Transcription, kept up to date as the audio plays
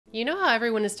You know how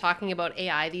everyone is talking about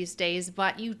AI these days,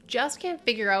 but you just can't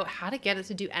figure out how to get it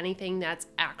to do anything that's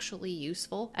actually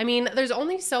useful? I mean, there's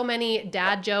only so many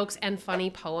dad jokes and funny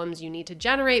poems you need to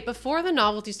generate before the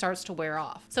novelty starts to wear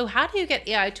off. So how do you get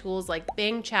AI tools like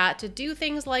Bing Chat to do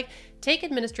things like take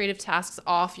administrative tasks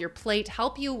off your plate,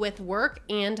 help you with work,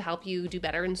 and help you do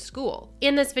better in school?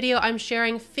 In this video, I'm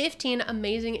sharing 15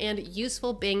 amazing and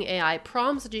useful Bing AI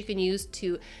prompts that you can use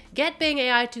to get Bing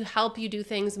AI to help you do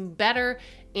things better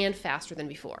and faster than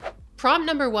before. Prompt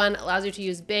number 1 allows you to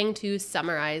use Bing to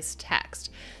summarize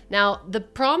text. Now, the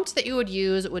prompt that you would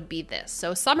use would be this.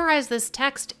 So summarize this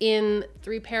text in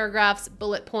 3 paragraphs,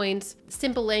 bullet points,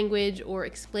 simple language, or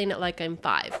explain it like I'm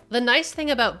 5. The nice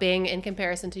thing about Bing in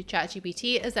comparison to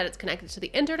ChatGPT is that it's connected to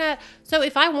the internet. So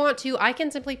if I want to, I can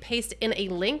simply paste in a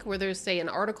link where there's, say, an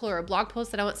article or a blog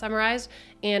post that I want summarized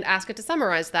and ask it to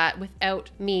summarize that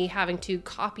without me having to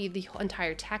copy the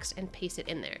entire text and paste it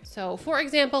in there. So for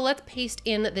example, let's paste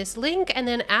in this link and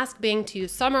then ask Bing to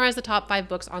summarize the top 5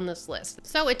 books on this list.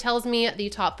 So it tells me the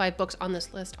top 5 books on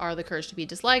this list are The Courage to Be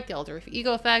Disliked, The Alter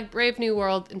Ego Effect, Brave New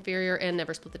World, Inferior, and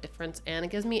Never Split the Difference. And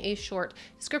it gives me a short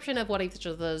description of what each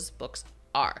of those books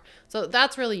are. So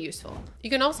that's really useful. You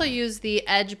can also use the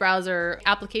Edge browser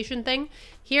application thing.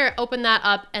 Here, open that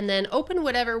up and then open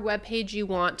whatever web page you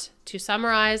want to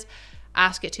summarize.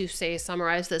 Ask it to, say,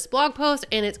 summarize this blog post,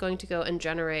 and it's going to go and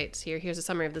generate here's a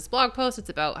summary of this blog post. It's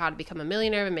about how to become a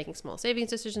millionaire and making small savings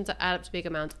decisions that add up to big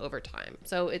amounts over time.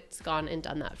 So it's gone and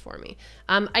done that for me.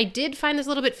 I did find this a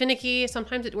little bit finicky.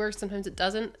 Sometimes it works, sometimes it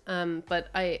doesn't, but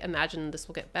I imagine this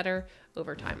will get better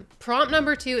over time. Prompt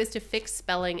number 2 is to fix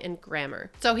spelling and grammar.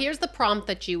 So here's the prompt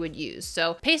that you would use.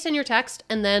 So paste in your text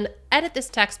and then edit this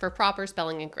text for proper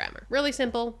spelling and grammar. Really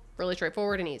simple. Really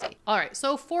straightforward and easy. All right,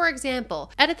 so for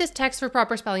example, edit this text for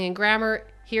proper spelling and grammar.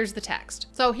 Here's the text.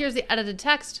 So here's the edited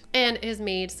text, and it has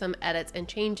made some edits and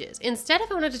changes. Instead,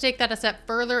 if I wanted to take that a step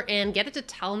further and get it to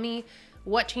tell me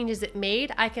what changes it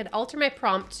made, I could alter my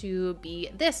prompt to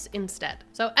be this instead.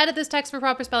 So edit this text for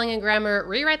proper spelling and grammar,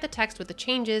 rewrite the text with the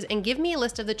changes, and give me a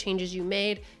list of the changes you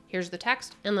made. Here's the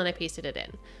text, and then I pasted it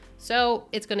in. So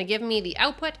it's going to give me the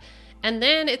output, and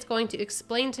then it's going to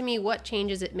explain to me what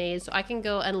changes it made so I can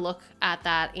go and look at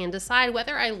that and decide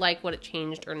whether I like what it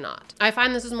changed or not. I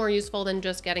find this is more useful than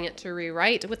just getting it to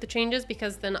rewrite with the changes,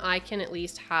 because then I can at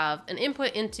least have an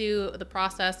input into the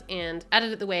process and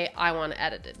edit it the way I want to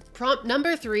edit it. Prompt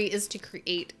number 3 is to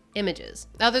create images.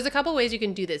 Now there's a couple ways you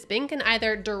can do this. Bing can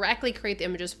either directly create the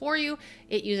images for you.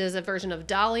 It uses a version of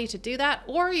DALL-E to do that,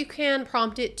 or you can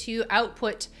prompt it to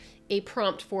output a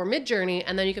prompt for Midjourney,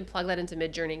 and then you can plug that into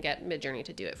Midjourney and get Midjourney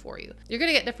to do it for you. You're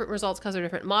gonna get different results because they're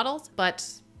different models, but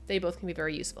they both can be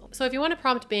very useful. So if you want to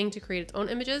prompt Bing to create its own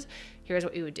images, here's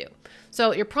what you would do.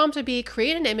 So your prompt would be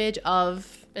create an image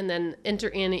of, and then enter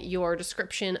in your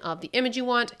description of the image you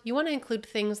want. You want to include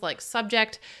things like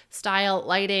subject, style,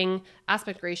 lighting,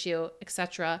 aspect ratio,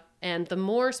 etc. And the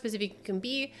more specific you can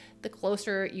be, the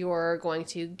closer you're going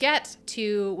to get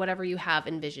to whatever you have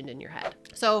envisioned in your head.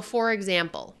 So for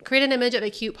example, create an image of a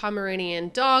cute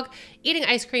Pomeranian dog eating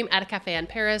ice cream at a cafe in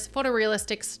Paris,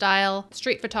 photorealistic style,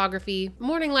 street photography,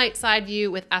 morning light side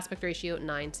view with aspect ratio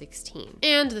 9:16.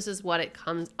 And this is what it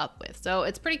comes up with. So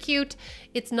it's pretty cute.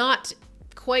 It's not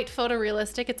quite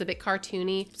photorealistic, it's a bit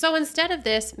cartoony. So instead of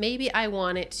this, maybe I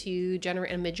want it to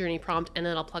generate a Midjourney prompt, and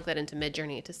then I'll plug that into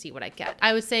Midjourney to see what I get.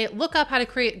 I would say look up how to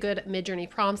create good Midjourney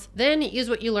prompts, then use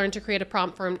what you learned to create a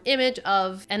prompt for an image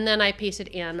of, and then I pasted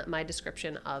in my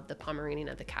description of the Pomeranian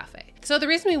at the cafe. So the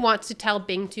reason we want to tell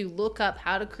Bing to look up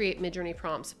how to create Midjourney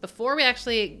prompts before we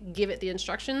actually give it the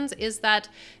instructions is that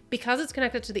because it's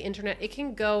connected to the internet, it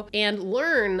can go and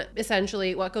learn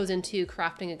essentially what goes into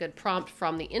crafting a good prompt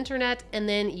from the internet, and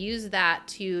then use that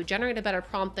to generate a better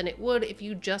prompt than it would if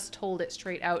you just told it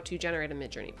straight out to generate a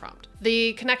Midjourney prompt.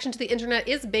 The connection to the internet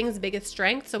is Bing's biggest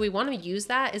strength, so we want to use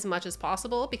that as much as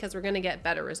possible because we're going to get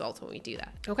better results when we do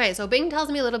that. Okay, so Bing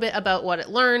tells me a little bit about what it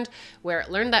learned, where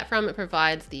it learned that from, it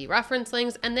provides the reference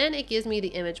links, and then it gives me the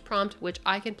image prompt, which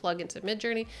I can plug into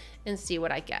Midjourney and see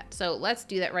what I get. So let's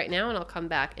do that right now, and I'll come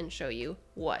back and show you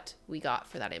what we got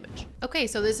for that image. Okay,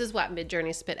 so this is what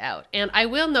Midjourney spit out. And I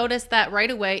will notice that right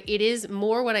away, it is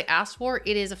more what I asked for.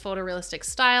 It is a photorealistic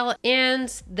style. And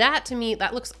that to me,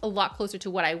 that looks a lot closer to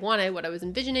what I wanted, what I was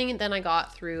envisioning, than I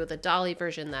got through the DALL-E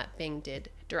version that Bing did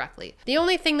directly. The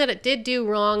only thing that it did do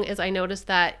wrong is I noticed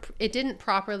that it didn't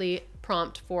properly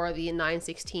prompt for the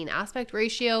 9:16 aspect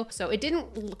ratio. So it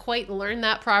didn't quite learn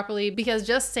that properly, because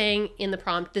just saying in the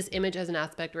prompt, this image has an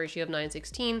aspect ratio of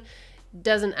 9:16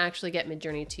 doesn't actually get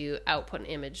Midjourney to output an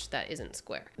image that isn't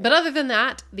square. But other than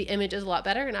that, the image is a lot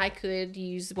better, and I could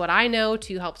use what I know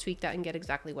to help tweak that and get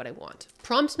exactly what I want.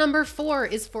 Prompt number 4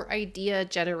 is for idea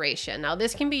generation. Now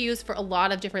this can be used for a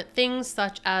lot of different things,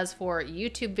 such as for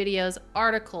YouTube videos,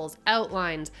 articles,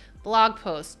 outlines, blog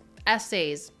posts,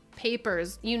 essays,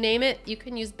 papers, you name it. You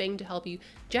can use Bing to help you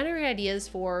generate ideas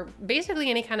for basically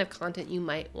any kind of content you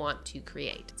might want to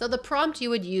create. So the prompt you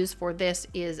would use for this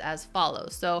is as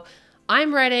follows. So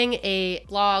I'm writing a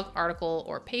blog, article,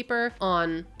 or paper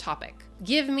on topic.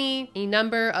 Give me a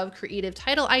number of creative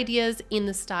title ideas in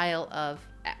the style of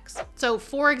X. So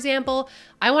for example,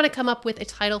 I want to come up with a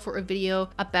title for a video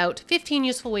about 15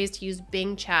 useful ways to use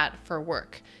Bing chat for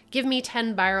work. Give me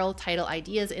 10 viral title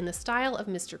ideas in the style of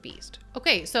Mr. Beast.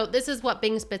 Okay, so this is what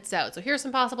Bing spits out. So here's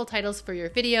some possible titles for your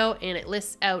video, and it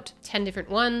lists out 10 different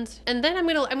ones. And then I'm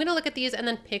gonna look at these and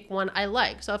then pick one I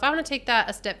like. So if I want to take that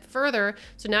a step further,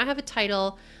 so now I have a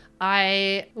title,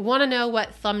 I want to know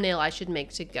what thumbnail I should make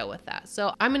to go with that.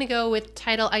 So I'm going to go with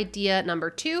title idea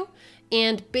number 2.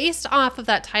 And based off of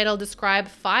that title, describe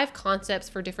 5 concepts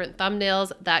for different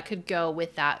thumbnails that could go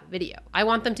with that video. I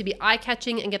want them to be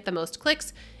eye-catching and get the most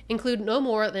clicks. Include no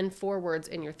more than 4 words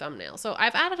in your thumbnail. So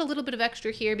I've added a little bit of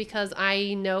extra here because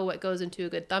I know what goes into a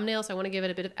good thumbnail. So I want to give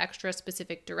it a bit of extra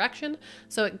specific direction.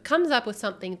 So it comes up with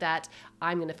something that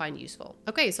I'm going to find useful.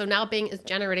 Okay, so now Bing is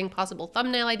generating possible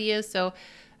thumbnail ideas. So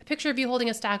a picture of you holding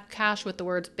a stack of cash with the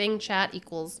words Bing chat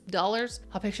equals dollars.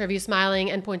 A picture of you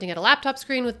smiling and pointing at a laptop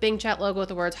screen with Bing chat logo with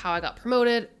the words how I got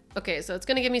promoted. Okay, so it's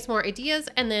gonna give me some more ideas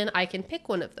and then I can pick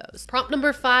one of those. Prompt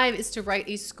number 5 is to write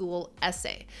a school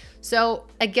essay. So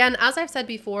again, as I've said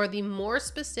before, the more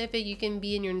specific you can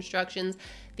be in your instructions,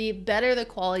 the better the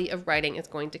quality of writing is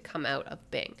going to come out of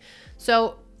Bing.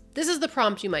 So this is the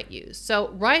prompt you might use.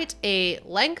 So write a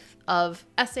length of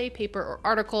essay, paper, or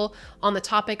article on the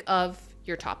topic of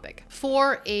your topic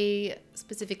for a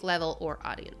specific level or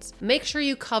audience. Make sure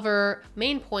you cover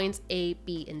main points A,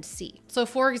 B, and C. So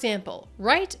for example,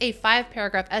 write a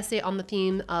 5-paragraph essay on the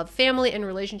theme of family and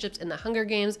relationships in the Hunger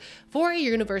Games for a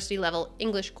university level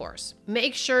English course.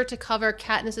 Make sure to cover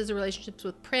Katniss's relationships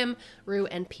with Prim, Rue,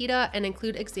 and Peeta and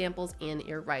include examples in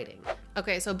your writing.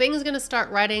 Okay, so Bing is gonna start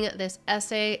writing this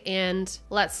essay and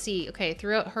let's see. Okay,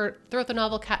 throughout the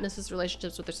novel, Katniss's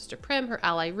relationships with her sister Prim, her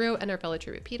ally Rue, and her fellow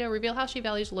tribute Peeta reveal how she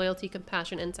values loyalty,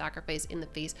 compassion, and sacrifice in the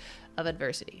face of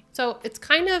adversity. So it's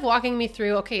kind of walking me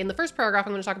through, okay, in the first paragraph,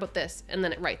 I'm going to talk about this, and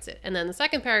then it writes it. And then the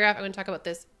second paragraph, I'm going to talk about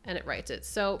this, and it writes it.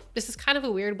 So this is kind of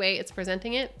a weird way it's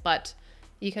presenting it, but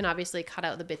you can obviously cut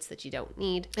out the bits that you don't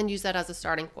need and use that as a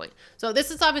starting point. So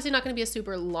this is obviously not going to be a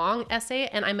super long essay,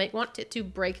 and I might want it to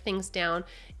break things down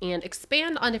and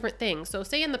expand on different things. So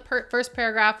say in the first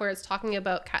paragraph where it's talking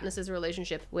about Katniss's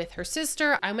relationship with her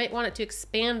sister, I might want it to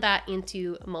expand that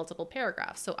into multiple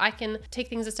paragraphs. So I can take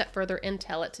things a step further and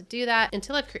tell it to do that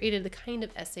until I've created the kind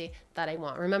of essay that I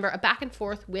want. Remember, a back and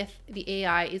forth with the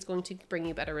AI is going to bring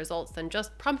you better results than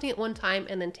just prompting it one time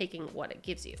and then taking what it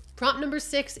gives you. Prompt number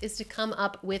 6 is to come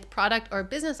up with product or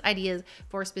business ideas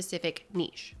for a specific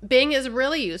niche. Bing is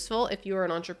really useful if you're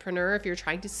an entrepreneur, if you're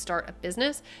trying to start a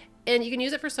business, and you can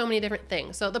use it for so many different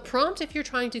things. So the prompt, if you're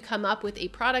trying to come up with a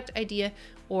product idea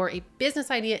or a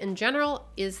business idea in general,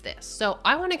 is this. So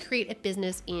I want to create a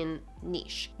business in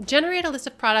niche. Generate a list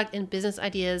of product and business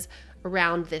ideas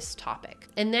around this topic,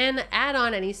 and then add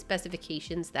on any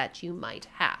specifications that you might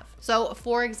have. So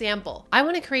for example, I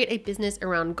want to create a business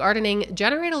around gardening,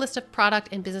 generate a list of product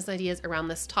and business ideas around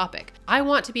this topic. I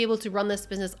want to be able to run this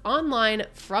business online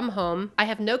from home. I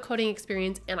have no coding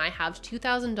experience and I have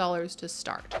 $2,000 to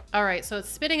start. All right, so it's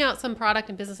spitting out some product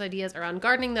and business ideas around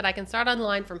gardening that I can start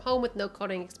online from home with no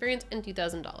coding experience and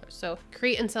 $2,000. So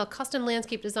create and sell custom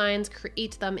landscape designs,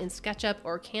 create them in SketchUp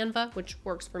or Canva, which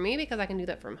works for me because I can do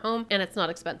that from home and it's not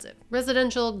expensive.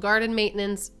 Residential garden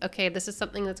maintenance. Okay, this is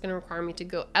something that's going to require me to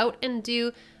go out and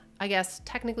do. I guess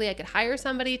technically I could hire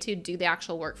somebody to do the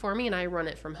actual work for me and I run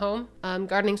it from home.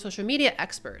 Gardening social media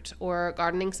expert or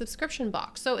gardening subscription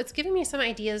box. So it's giving me some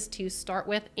ideas to start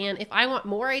with, and if I want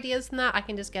more ideas than that, I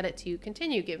can just get it to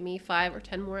continue. Give me 5 or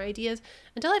 10 more ideas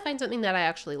until I find something that I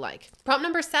actually like. Prompt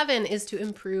number 7 is to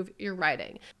improve your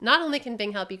writing. Not only can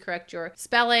Bing help you correct your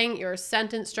spelling, your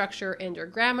sentence structure, and your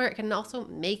grammar, it can also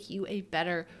make you a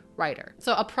better writer.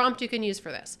 So a prompt you can use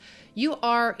for this. You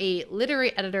are a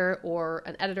literary editor or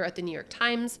an editor at the New York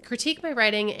Times. Critique my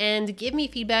writing and give me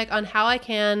feedback on how I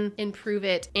can improve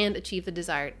it and achieve the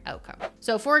desired outcome.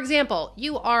 So for example,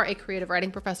 you are a creative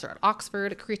writing professor at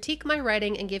Oxford. Critique my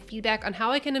writing and give feedback on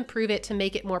how I can improve it to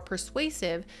make it more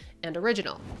persuasive and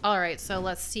original. All right, so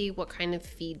let's see what kind of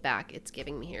feedback it's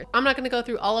giving me here. I'm not gonna go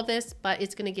through all of this, but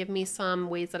it's gonna give me some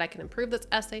ways that I can improve this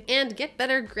essay and get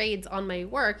better grades on my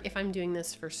work if I'm doing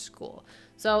this for school.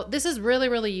 So this is really,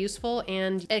 really useful,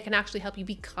 and it can actually help you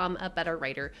become a better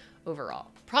writer overall.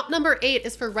 Prompt number 8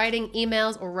 is for writing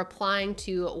emails or replying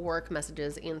to work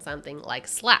messages in something like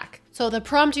Slack. So the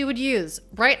prompt you would use,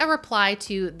 write a reply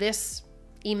to this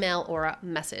email or a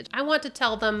message. I want to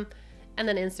tell them, and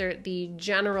then insert the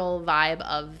general vibe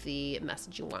of the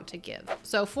message you want to give.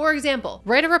 So for example,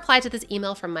 write a reply to this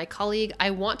email from my colleague.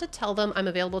 I want to tell them I'm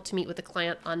available to meet with the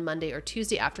client on Monday or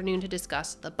Tuesday afternoon to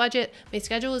discuss the budget. My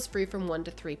schedule is free from 1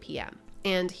 to 3 p.m.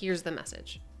 And here's the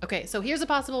message. Okay, so here's a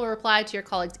possible reply to your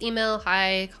colleague's email.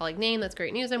 Hi, colleague name. That's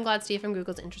great news. I'm glad Steve from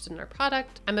Google's interested in our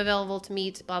product. I'm available to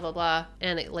meet, blah, blah, blah.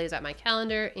 And it lays out my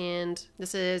calendar. And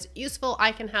this is useful.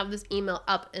 I can have this email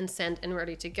up and sent and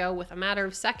ready to go with a matter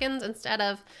of seconds instead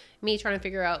of me trying to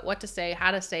figure out what to say,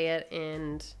 how to say it,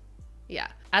 and yeah.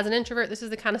 As an introvert, this is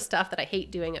the kind of stuff that I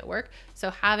hate doing at work. So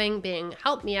having Bing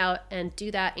help me out and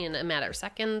do that in a matter of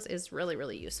seconds is really,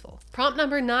 really useful. Prompt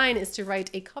number 9 is to write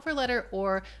a cover letter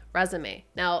or resume.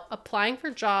 Now, applying for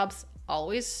jobs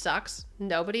always sucks.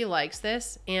 Nobody likes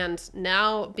this. And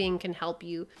now Bing can help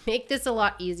you make this a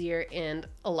lot easier and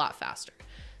a lot faster.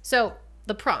 So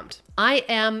the prompt, I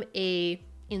am a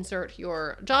insert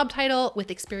your job title with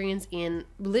experience in,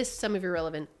 list some of your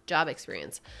relevant job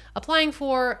experience. Applying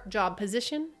for job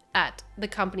position at the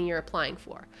company you're applying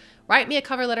for. Write me a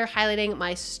cover letter highlighting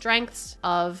my strengths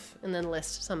of, and then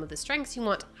list some of the strengths you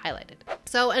want highlighted.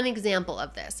 So an example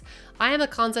of this, I am a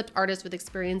concept artist with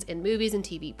experience in movies and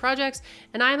TV projects,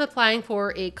 and I am applying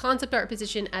for a concept art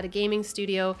position at a gaming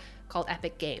studio called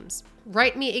Epic Games.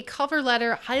 Write me a cover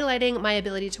letter highlighting my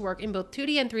ability to work in both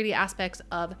 2D and 3D aspects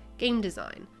of game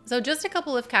design. So just a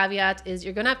couple of caveats is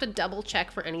you're gonna have to double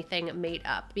check for anything made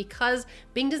up because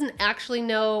Bing doesn't actually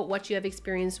know what you have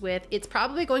experience with. It's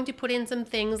probably going to put in some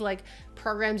things like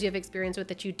programs you have experience with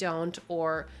that you don't,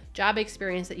 or job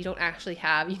experience that you don't actually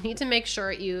have. You need to make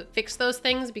sure you fix those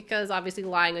things because obviously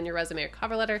lying on your resume or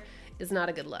cover letter is not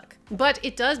a good look. But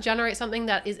it does generate something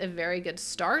that is a very good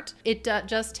start. It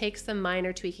just takes some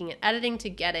minor tweaking and editing to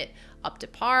get it up to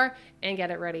par and get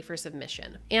it ready for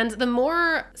submission. And the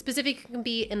more specific you can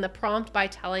be in the prompt by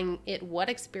telling it what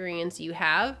experience you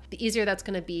have, the easier that's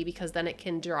gonna be because then it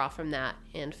can draw from that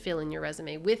and fill in your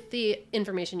resume with the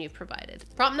information you've provided.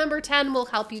 Prompt number 10 will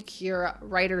help you cure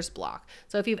writer's block.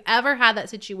 So if you've ever had that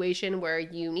situation where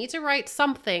you need to write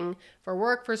something for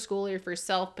work, for school, or for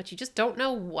yourself, but you just don't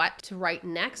know what to write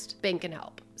next, Bing can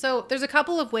help. So there's a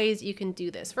couple of ways you can do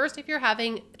this. First, if you're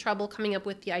having trouble coming up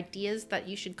with the ideas that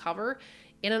you should cover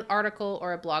in an article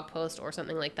or a blog post or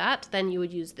something like that, then you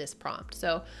would use this prompt.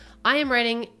 So I am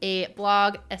writing a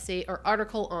blog, essay, or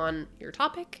article on your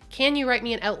topic. Can you write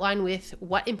me an outline with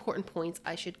what important points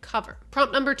I should cover?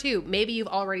 Prompt number 2, maybe you've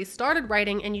already started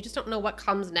writing and you just don't know what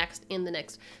comes next in the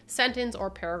next sentence or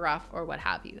paragraph or what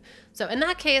have you. So in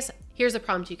that case, here's a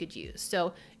prompt you could use.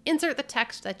 So insert the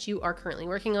text that you are currently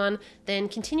working on, then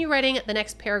continue writing the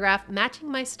next paragraph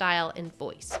matching my style and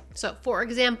voice. So for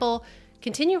example,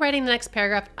 continue writing the next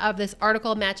paragraph of this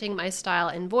article matching my style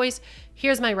and voice.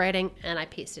 Here's my writing, and I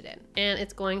paste it in. And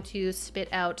it's going to spit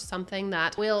out something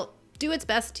that will do its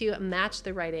best to match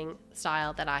the writing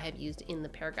style that I have used in the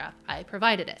paragraph I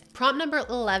provided it. Prompt number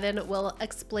 11 will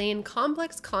explain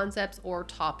complex concepts or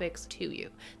topics to you.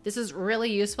 This is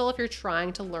really useful if you're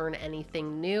trying to learn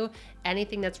anything new,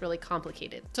 anything that's really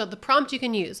complicated. So the prompt you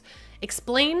can use,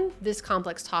 explain this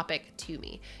complex topic to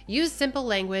me. Use simple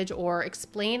language or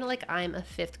explain like I'm a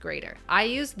 5th grader. I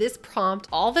use this prompt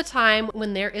all the time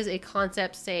when there is a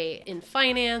concept, say in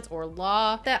finance or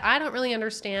law, that I don't really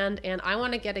understand and I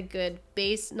want to get a good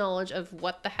base knowledge of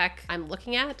what the heck I'm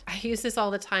looking at. I use this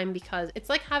all the time because it's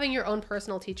like having your own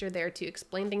personal teacher there to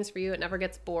explain things for you. It never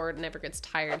gets bored, never gets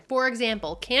tired. For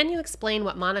example, can you explain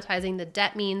what monetizing the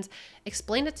debt means?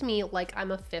 Explain it to me like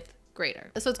I'm a 5th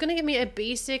grader. So it's going to give me a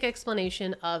basic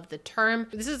explanation of the term.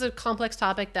 This is a complex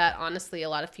topic that honestly a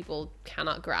lot of people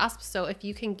cannot grasp. So if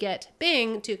you can get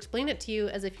Bing to explain it to you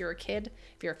as if you're a kid,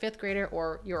 if you're a 5th grader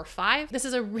or you're 5, this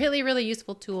is a really, really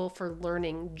useful tool for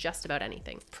learning just about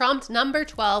anything. Prompt number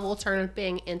 12 will turn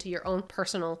Bing into your own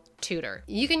personal tutor.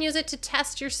 You can use it to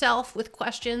test yourself with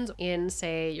questions in,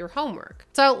 say, your homework.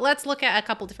 So let's look at a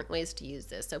couple different ways to use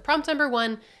this. So prompt number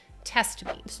 1, test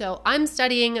me. So I'm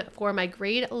studying for my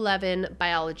grade 11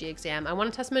 biology exam. I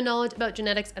want to test my knowledge about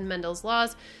genetics and Mendel's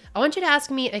laws. I want you to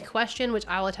ask me a question which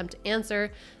I will attempt to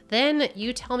answer. Then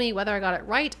you tell me whether I got it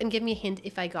right and give me a hint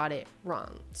if I got it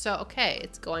wrong. So, okay,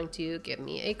 it's going to give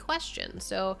me a question.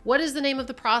 So, what is the name of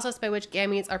the process by which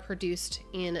gametes are produced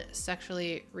in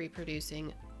sexually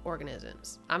reproducing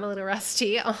organisms? I'm a little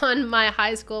rusty on my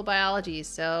high school biology,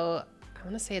 so I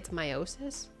want to say it's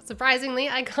meiosis. Surprisingly,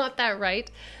 I got that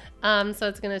right. So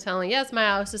it's going to tell me, yes,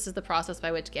 meiosis is the process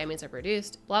by which gametes are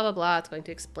produced, blah, blah, blah. It's going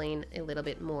to explain a little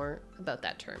bit more about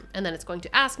that term. And then it's going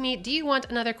to ask me, do you want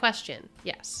another question?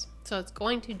 Yes. So it's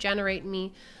going to generate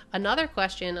me another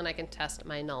question and I can test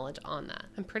my knowledge on that.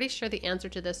 I'm pretty sure the answer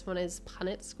to this one is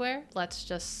Punnett square. Let's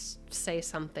just say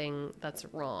something that's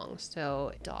wrong.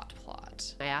 So dot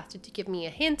plot. I asked it to give me a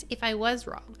hint if I was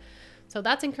wrong. So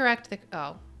that's incorrect.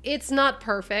 It's not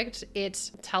perfect. It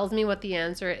tells me what the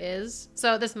answer is.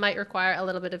 So this might require a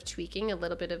little bit of tweaking, a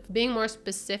little bit of being more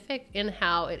specific in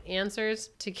how it answers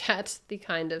to get the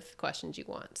kind of questions you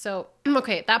want. So,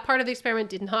 okay, that part of the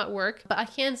experiment did not work, but I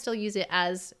can still use it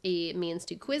as a means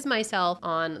to quiz myself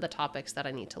on the topics that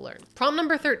I need to learn. Prompt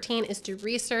number 13 is to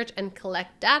research and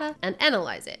collect data and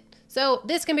analyze it. So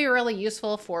this can be really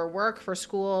useful for work, for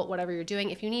school, whatever you're doing.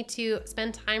 If you need to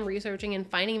spend time researching and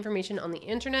finding information on the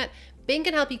internet, Bing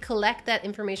can help you collect that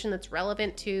information that's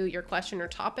relevant to your question or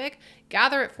topic,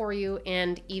 gather it for you,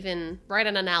 and even write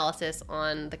an analysis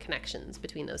on the connections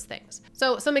between those things.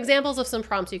 So some examples of some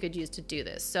prompts you could use to do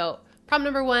this. So prompt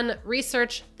number 1,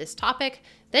 research this topic,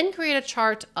 then create a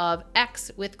chart of X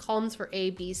with columns for A,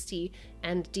 B, C,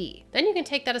 and D. Then you can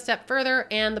take that a step further,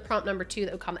 and the prompt number 2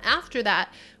 that would come after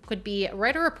that could be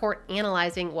write a report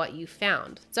analyzing what you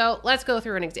found. So let's go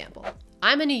through an example.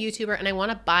 I'm a new YouTuber and I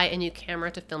want to buy a new camera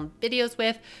to film videos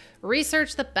with.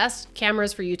 Research the best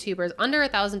cameras for YouTubers under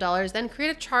 $1,000, then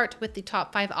create a chart with the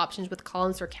top 5 options with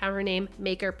columns for camera name,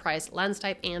 maker, price, lens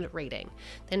type, and rating.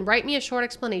 Then write me a short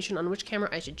explanation on which camera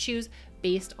I should choose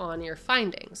based on your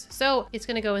findings. So it's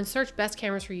going to go and search best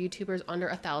cameras for YouTubers under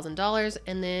 $1,000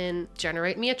 and then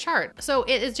generate me a chart. So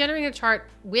it is generating a chart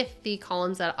with the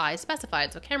columns that I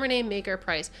specified. So camera name, maker,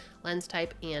 price, lens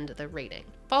type, and the rating.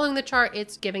 Following the chart,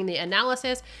 it's giving the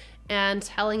analysis and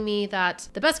telling me that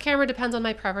the best camera depends on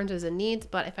my preferences and needs,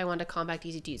 but if I want a compact,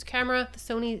 easy to use camera, the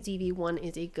Sony ZV-1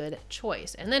 is a good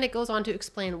choice. And then it goes on to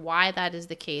explain why that is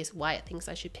the case, why it thinks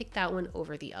I should pick that one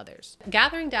over the others.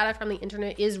 Gathering data from the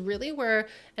internet is really where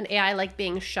an AI like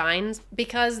Bing shines,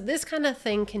 because this kind of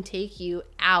thing can take you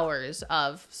hours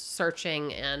of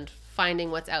searching and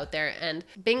finding what's out there, and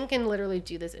Bing can literally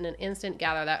do this in an instant,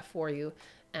 gather that for you,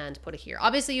 and put it here.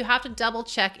 Obviously, you have to double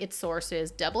check its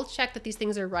sources, double check that these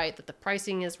things are right, that the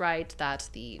pricing is right, that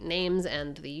the names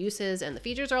and the uses and the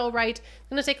features are all right. It's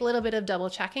gonna take a little bit of double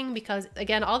checking because,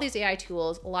 again, all these AI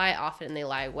tools lie often and they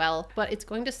lie well, but it's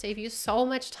going to save you so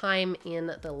much time in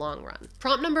the long run.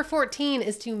 Prompt number 14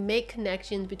 is to make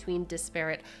connections between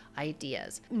disparate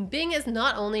ideas. Bing is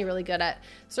not only really good at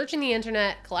searching the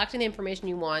internet, collecting the information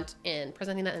you want, and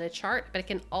presenting that in a chart, but it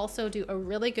can also do a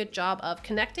really good job of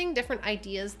connecting different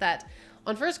ideas that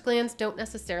on first glance don't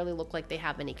necessarily look like they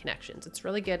have any connections. It's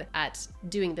really good at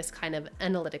doing this kind of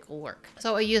analytical work.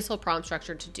 So a useful prompt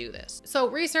structure to do this. So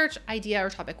research idea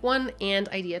or topic 1 and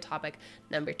idea topic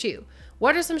number 2.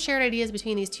 What are some shared ideas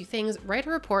between these two things? Write a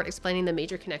report explaining the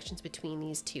major connections between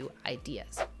these two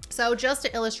ideas. So just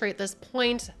to illustrate this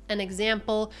point, an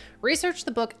example, research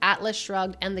the book Atlas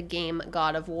Shrugged and the game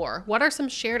God of War. What are some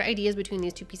shared ideas between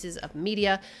these two pieces of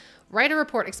media? Write a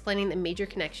report explaining the major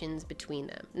connections between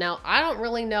them. Now, I don't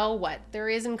really know what there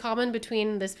is in common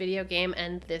between this video game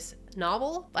and this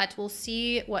novel, but we'll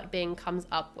see what Bing comes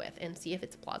up with and see if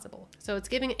it's plausible. So it's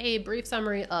giving a brief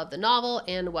summary of the novel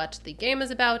and what the game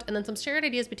is about, and then some shared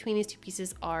ideas between these two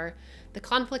pieces are the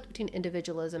conflict between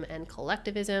individualism and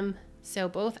collectivism. So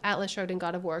both Atlas Shrugged and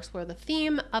God of War explore the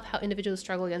theme of how individuals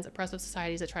struggle against oppressive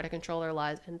societies that try to control their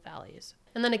lives and values.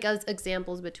 And then it gives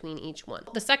examples between each one.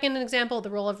 The second example, the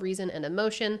role of reason and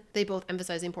emotion. They both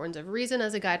emphasize the importance of reason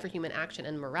as a guide for human action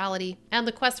and morality, and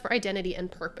the quest for identity and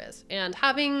purpose. And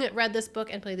having read this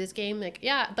book and played this game, like,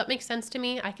 yeah, that makes sense to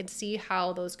me. I could see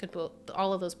how those could both,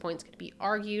 all of those points could be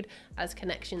argued as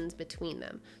connections between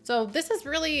them. So this is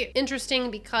really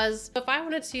interesting because if I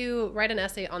wanted to write an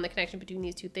essay on the connection between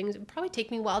these two things, it would probably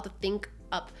take me a while to think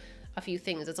up a few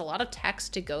things. It's a lot of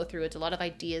text to go through. It's a lot of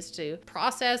ideas to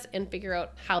process and figure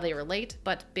out how they relate,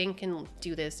 but Bing can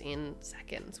do this in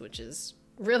seconds, which is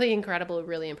really incredible,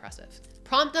 really impressive.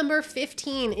 Prompt number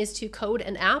 15 is to code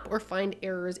an app or find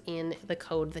errors in the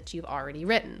code that you've already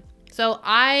written. So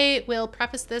I will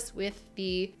preface this with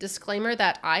the disclaimer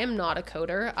that I am not a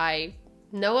coder. I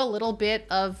know a little bit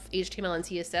of HTML and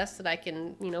CSS that I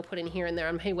can, put in here and there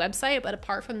on my website. But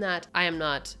apart from that, I am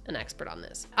not an expert on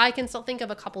this. I can still think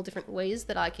of a couple different ways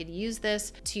that I could use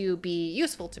this to be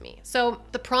useful to me. So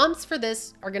the prompts for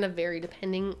this are going to vary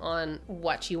depending on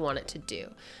what you want it to do.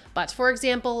 But for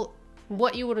example,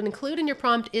 what you would include in your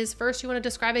prompt is first you want to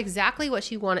describe exactly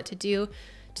what you want it to do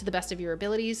to the best of your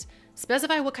abilities.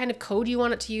 Specify what kind of code you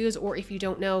want it to use, or if you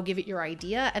don't know, give it your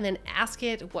idea and then ask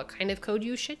it what kind of code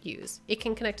you should use. It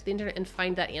can connect to the internet and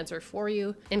find that answer for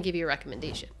you and give you a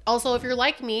recommendation. Also, if you're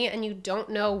like me and you don't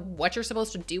know what you're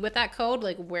supposed to do with that code,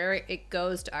 like where it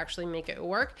goes to actually make it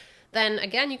work, then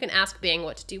again, you can ask Bing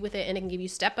what to do with it and it can give you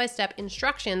step-by-step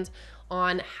instructions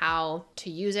on how to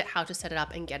use it, how to set it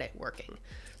up and get it working.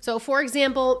 So for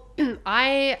example,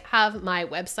 I have my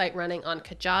website running on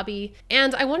Kajabi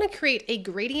and I want to create a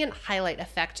gradient highlight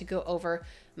effect to go over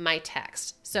my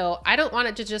text. So I don't want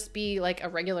it to just be like a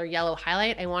regular yellow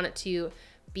highlight. I want it to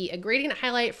be a gradient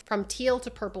highlight from teal to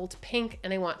purple to pink,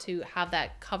 and I want to have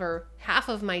that cover half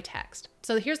of my text.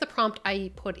 So here's the prompt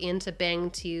I put into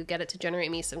Bing to get it to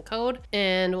generate me some code,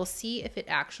 and we'll see if it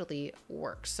actually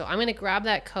works. So I'm gonna grab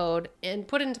that code and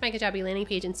put it into my Kajabi landing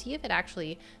page and see if it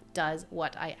actually does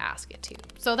what I ask it to.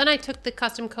 So then I took the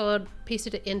custom code,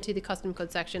 pasted it into the custom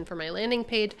code section for my landing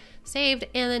page, saved,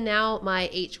 and then now my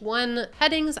H1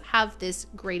 headings have this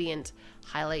gradient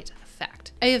highlight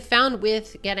effect. I have found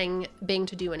with getting Bing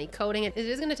to do any coding, it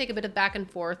is going to take a bit of back and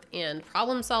forth and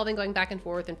problem solving, going back and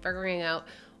forth and figuring out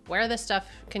where the stuff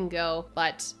can go,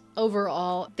 but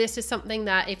overall, this is something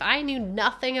that if I knew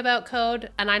nothing about code,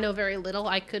 and I know very little,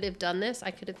 I could have done this.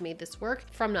 I could have made this work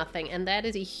from nothing. And that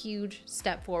is a huge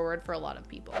step forward for a lot of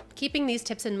people. Keeping these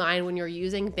tips in mind when you're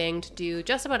using Bing to do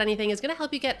just about anything is going to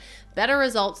help you get better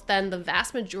results than the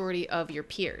vast majority of your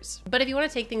peers. But if you want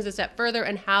to take things a step further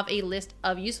and have a list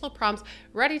of useful prompts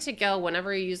ready to go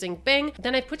whenever you're using Bing,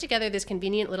 then I've put together this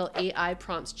convenient little AI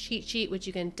prompts cheat sheet, which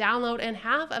you can download and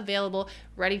have available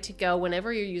ready to go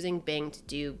whenever you're using Bing to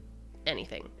do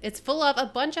anything. It's full of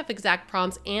a bunch of exact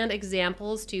prompts and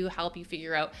examples to help you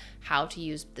figure out how to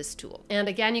use this tool. And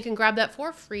again, you can grab that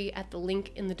for free at the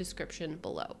link in the description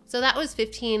below. So that was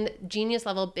 15 genius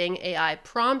level Bing AI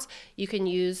prompts you can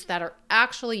use that are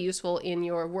actually useful in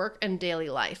your work and daily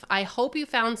life. I hope you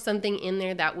found something in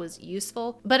there that was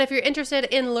useful. But if you're interested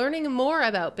in learning more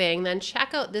about Bing, then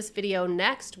check out this video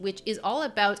next, which is all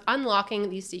about unlocking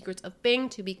the secrets of Bing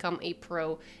to become a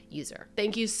pro user.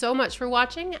 Thank you so much for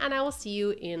watching, and I will see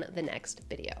you in the next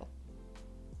video.